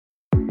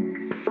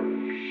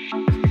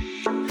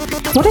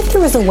What if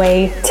there was a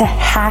way to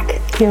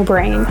hack your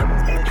brain,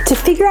 to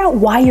figure out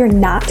why you're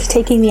not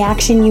taking the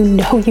action you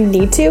know you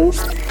need to,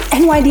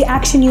 and why the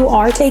action you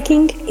are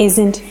taking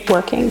isn't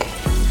working?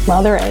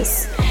 Well, there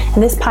is.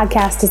 And this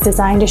podcast is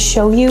designed to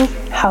show you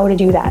how to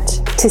do that,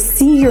 to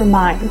see your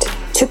mind,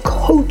 to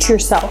coach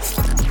yourself,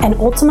 and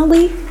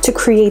ultimately to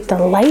create the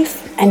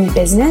life and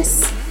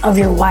business of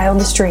your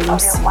wildest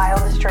dreams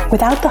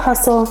without the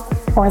hustle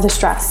or the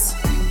stress.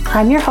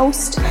 I'm your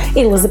host,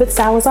 Elizabeth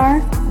Salazar.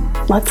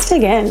 Let's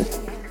dig in.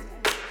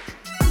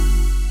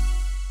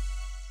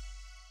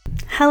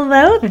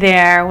 Hello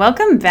there.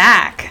 Welcome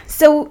back.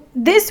 So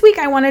this week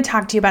I want to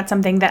talk to you about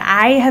something that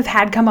I have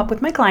had come up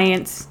with my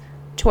clients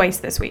twice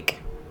this week.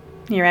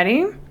 You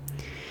ready?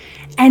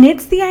 And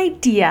it's the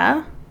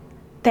idea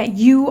that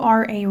you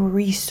are a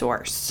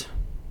resource.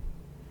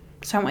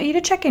 So I want you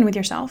to check in with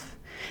yourself.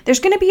 There's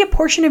going to be a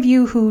portion of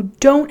you who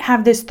don't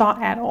have this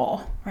thought at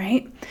all,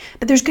 right?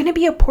 But there's going to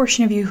be a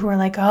portion of you who are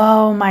like,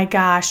 oh my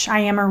gosh, I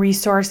am a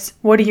resource.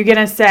 What are you going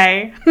to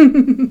say?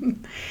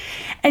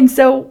 And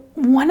so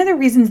one of the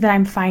reasons that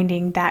I'm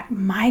finding that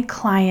my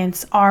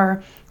clients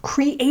are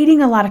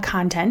creating a lot of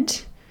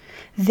content,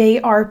 they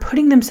are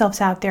putting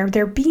themselves out there,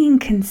 they're being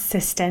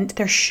consistent,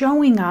 they're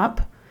showing up,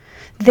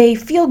 they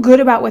feel good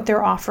about what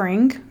they're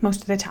offering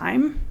most of the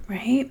time,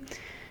 right?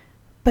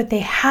 But they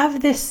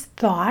have this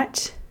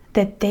thought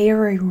that they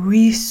are a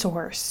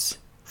resource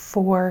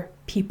for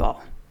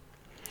people.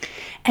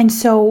 And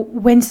so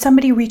when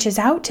somebody reaches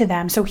out to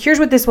them, so here's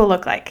what this will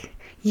look like.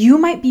 You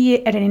might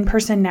be at an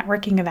in-person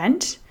networking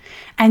event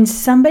and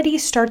somebody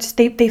starts,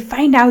 they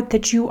find out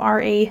that you are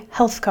a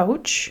health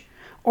coach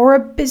or a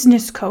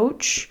business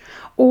coach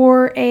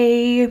or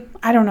I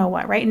don't know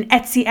what, right? An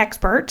Etsy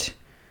expert.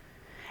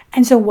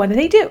 And so what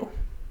do?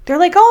 They're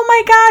like, oh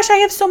my gosh, I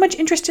have so much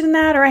interest in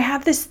that, or I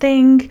have this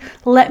thing.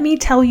 Let me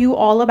tell you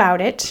all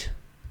about it.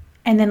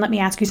 And then let me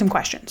ask you some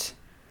questions.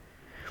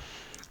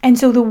 And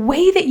so the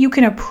way that you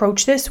can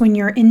approach this when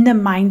you're in the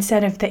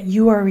mindset of that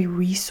you are a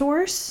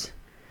resource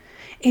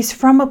is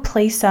from a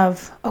place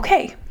of,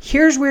 okay,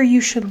 here's where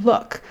you should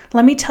look.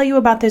 Let me tell you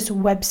about this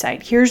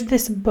website. Here's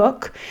this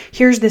book.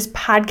 Here's this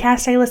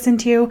podcast I listen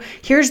to.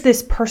 Here's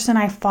this person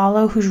I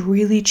follow who's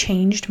really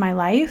changed my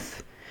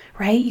life,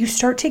 right? You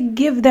start to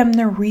give them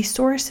the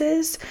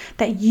resources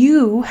that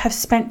you have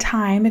spent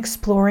time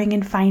exploring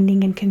and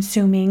finding and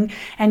consuming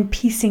and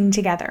piecing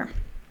together.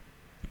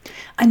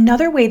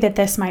 Another way that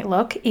this might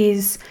look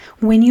is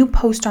when you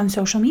post on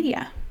social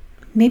media.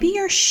 Maybe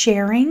you're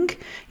sharing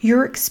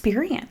your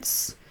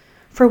experience.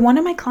 For one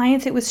of my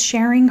clients, it was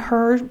sharing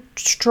her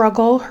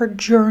struggle, her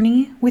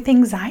journey with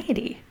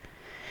anxiety.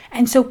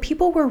 And so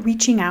people were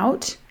reaching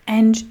out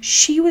and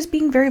she was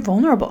being very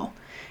vulnerable.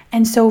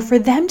 And so for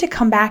them to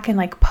come back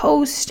and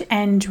post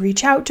and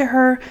reach out to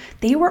her,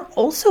 they were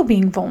also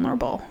being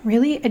vulnerable,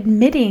 really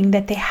admitting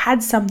that they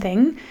had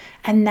something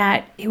and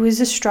that it was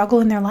a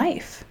struggle in their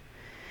life.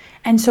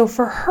 And so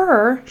for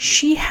her,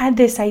 she had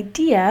this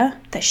idea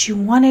that she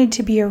wanted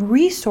to be a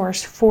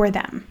resource for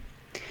them.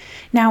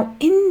 Now,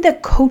 in the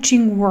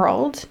coaching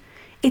world,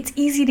 it's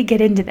easy to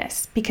get into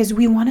this because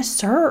we want to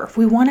serve,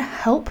 we want to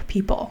help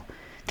people.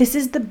 This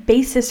is the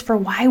basis for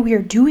why we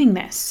are doing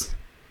this.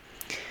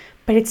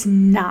 But it's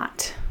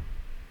not.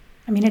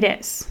 I mean, it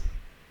is,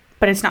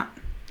 but it's not.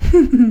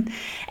 And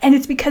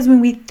it's because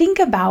when we think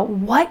about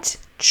what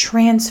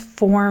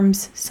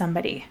transforms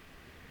somebody,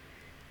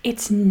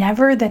 it's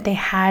never that they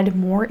had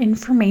more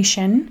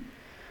information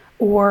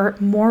or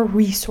more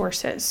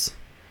resources.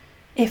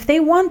 If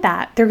they want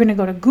that, they're going to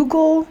go to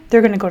Google,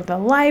 they're going to go to the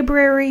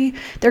library,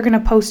 they're going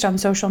to post on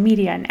social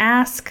media and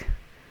ask,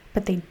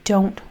 but they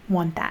don't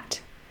want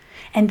that.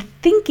 And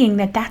thinking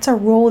that that's a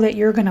role that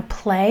you're going to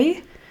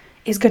play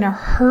is going to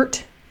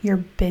hurt your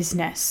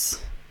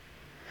business.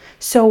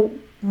 So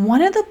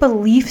one of the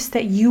beliefs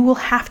that you will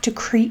have to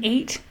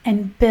create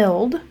and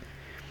build,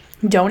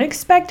 don't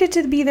expect it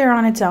to be there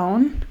on its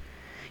own.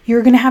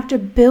 You're going to have to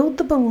build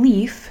the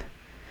belief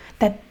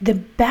that the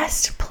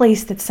best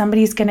place that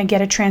somebody's going to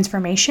get a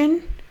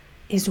transformation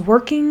is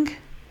working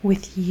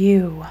with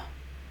you.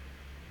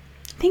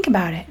 Think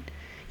about it.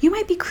 You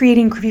might be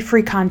creating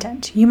free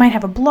content. You might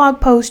have a blog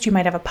post, you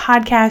might have a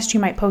podcast, you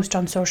might post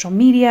on social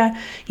media,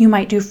 you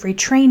might do free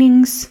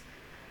trainings.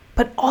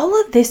 But all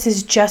of this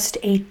is just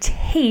a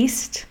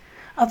taste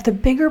of the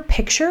bigger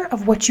picture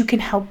of what you can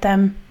help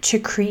them to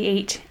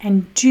create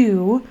and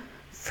do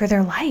for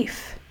their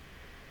life.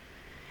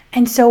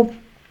 And so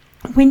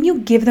when you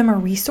give them a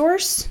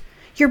resource,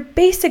 you're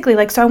basically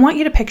so I want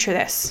you to picture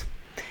this.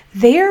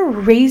 They're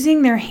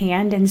raising their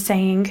hand and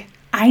saying,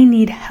 I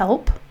need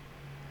help.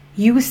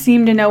 You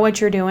seem to know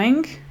what you're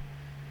doing.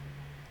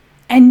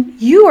 And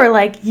you are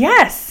like,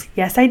 yes,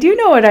 I do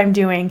know what I'm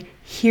doing.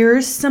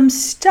 Here's some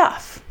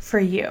stuff for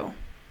you.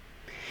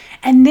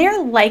 And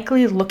they're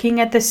likely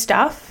looking at the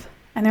stuff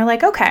and they're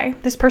like, okay,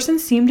 this person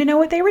seemed to know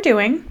what they were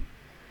doing.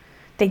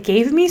 They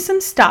gave me some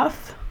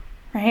stuff,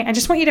 right? I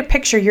just want you to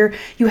picture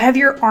you have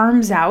your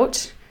arms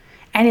out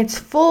and it's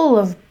full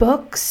of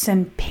books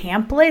and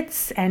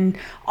pamphlets and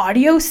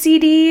audio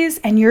CDs,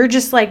 and you're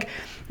just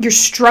You're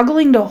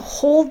struggling to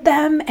hold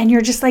them and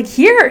you're just like,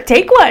 here,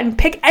 take one,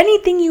 pick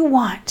anything you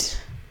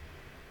want.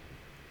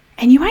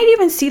 And you might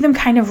even see them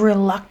kind of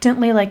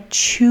reluctantly like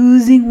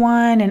choosing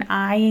one and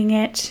eyeing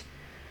it.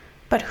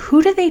 But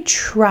who do they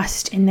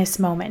trust in this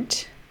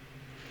moment?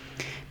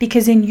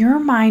 Because in your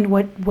mind,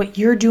 what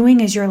you're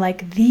doing is you're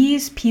like,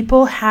 these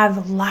people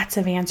have lots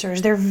of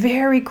answers. They're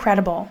very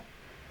credible.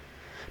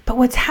 But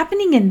what's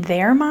happening in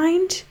their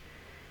mind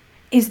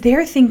is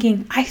they're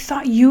thinking, I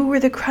thought you were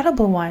the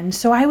credible one,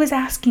 so I was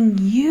asking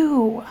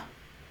you.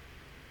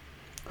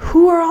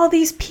 Who are all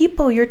these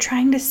people you're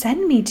trying to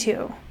send me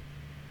to?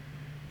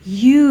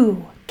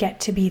 You get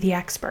to be the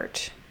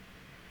expert.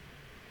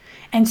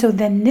 And so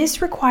then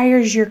this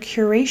requires your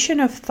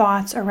curation of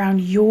thoughts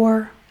around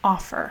your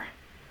offer.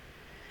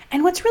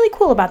 And what's really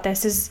cool about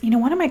this is,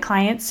 one of my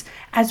clients,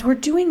 as we're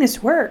doing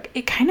this work,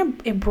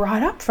 it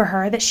brought up for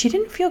her that she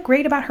didn't feel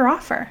great about her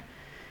offer.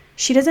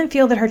 She doesn't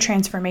feel that her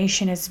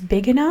transformation is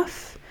big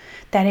enough,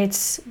 that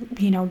it's,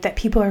 that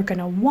people are going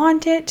to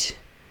want it.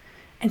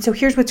 And so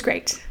here's what's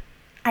great.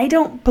 I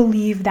don't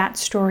believe that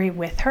story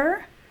with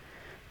her,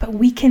 but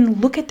we can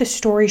look at the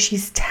story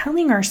she's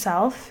telling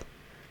herself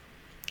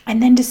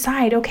and then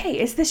decide, okay,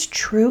 is this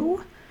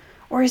true?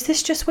 Or is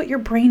this just what your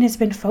brain has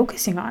been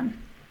focusing on?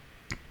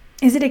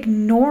 Is it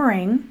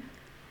ignoring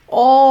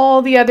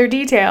all the other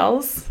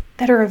details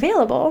that are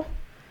available,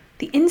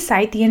 the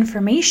insight, the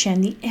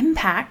information, the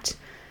impact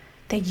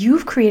that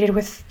you've created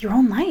with your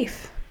own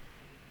life?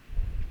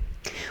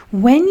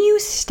 When you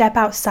step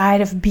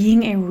outside of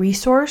being a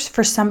resource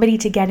for somebody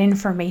to get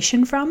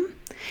information from,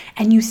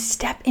 and you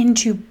step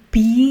into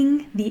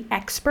being the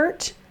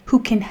expert who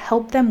can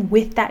help them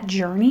with that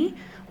journey,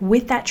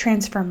 with that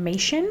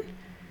transformation,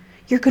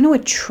 you're going to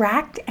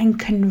attract and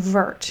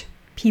convert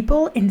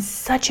people in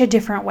such a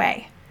different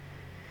way.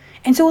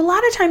 And so a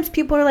lot of times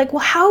people are like,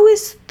 well, how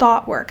is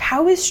thought work?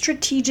 How is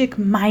strategic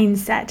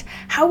mindset?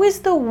 How is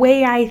the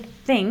way I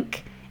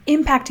think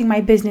impacting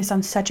my business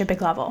on such a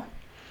big level?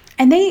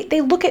 And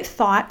they look at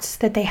thoughts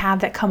that they have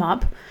that come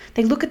up.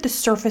 They look at the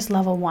surface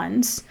level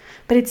ones,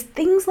 but it's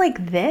things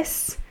like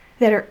this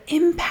that are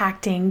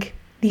impacting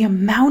the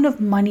amount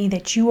of money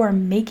that you are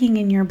making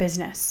in your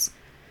business.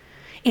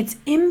 It's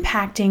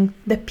impacting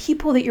the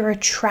people that you're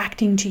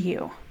attracting to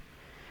you.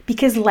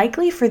 Because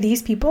likely for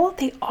these people,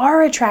 they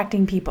are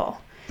attracting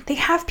people. They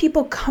have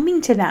people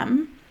coming to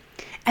them.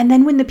 And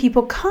then when the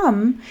people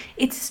come,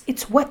 it's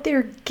what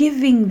they're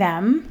giving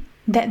them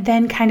that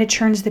then kind of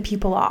turns the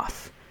people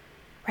off,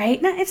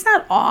 right? Now, it's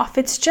not off.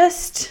 It's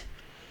just,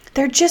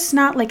 they're just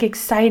not like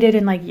excited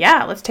and like,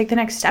 yeah, let's take the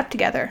next step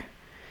together.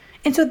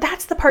 And so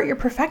that's the part you're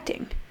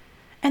perfecting.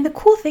 And the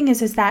cool thing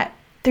is that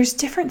there's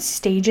different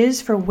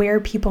stages for where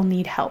people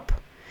need help.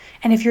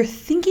 And if you're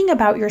thinking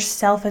about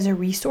yourself as a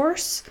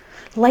resource,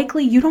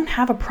 likely you don't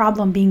have a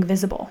problem being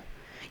visible.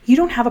 You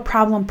don't have a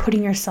problem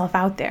putting yourself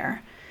out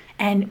there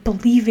and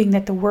believing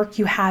that the work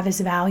you have is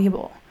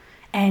valuable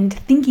and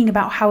thinking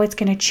about how it's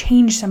going to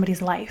change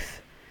somebody's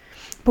life.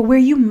 But where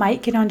you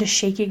might get onto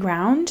shaky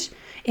ground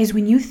is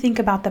when you think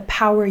about the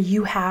power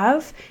you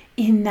have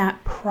in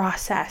that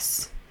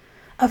process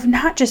of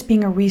not just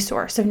being a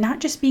resource, of not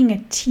just being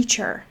a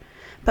teacher,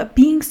 but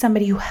being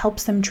somebody who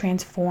helps them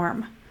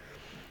transform,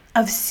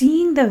 of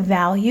seeing the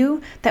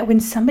value that when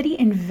somebody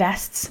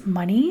invests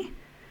money,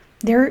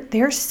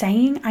 they're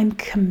saying, I'm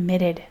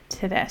committed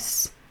to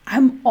this.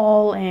 I'm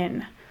all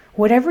in.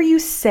 Whatever you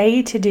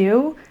say to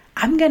do,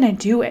 I'm going to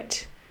do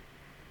it.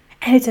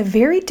 And it's a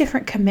very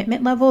different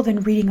commitment level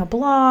than reading a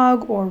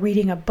blog or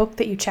reading a book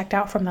that you checked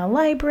out from the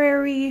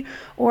library,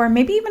 or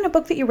maybe even a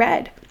book that you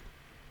read.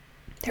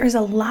 There's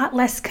a lot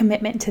less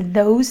commitment to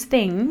those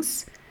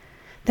things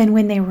than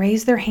when they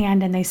raise their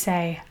hand and they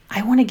say,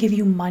 I want to give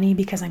you money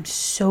because I'm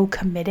so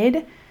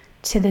committed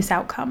to this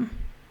outcome.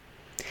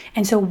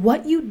 And so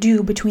what you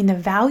do between the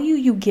value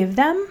you give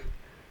them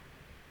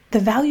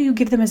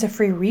as a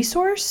free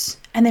resource,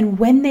 and then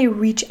when they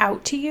reach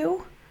out to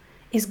you,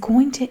 is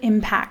going to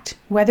impact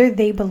whether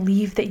they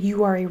believe that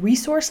you are a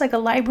resource like a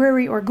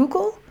library or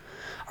Google,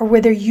 or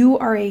whether you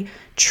are a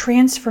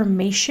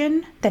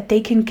transformation that they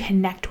can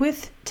connect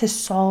with to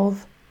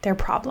solve their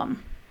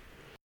problem.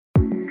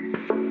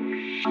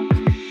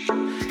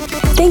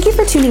 Thank you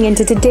for tuning in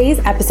to today's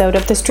episode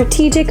of the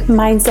Strategic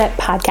Mindset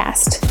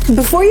Podcast.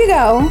 Before you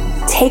go,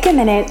 take a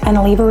minute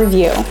and leave a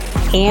review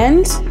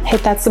and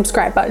hit that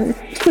subscribe button.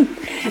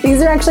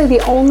 These are actually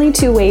the only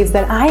two ways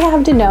that I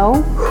have to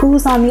know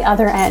who's on the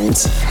other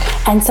end.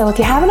 And so if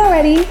you haven't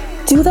already,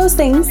 do those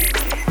things,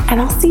 and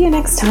I'll see you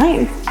next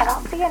time.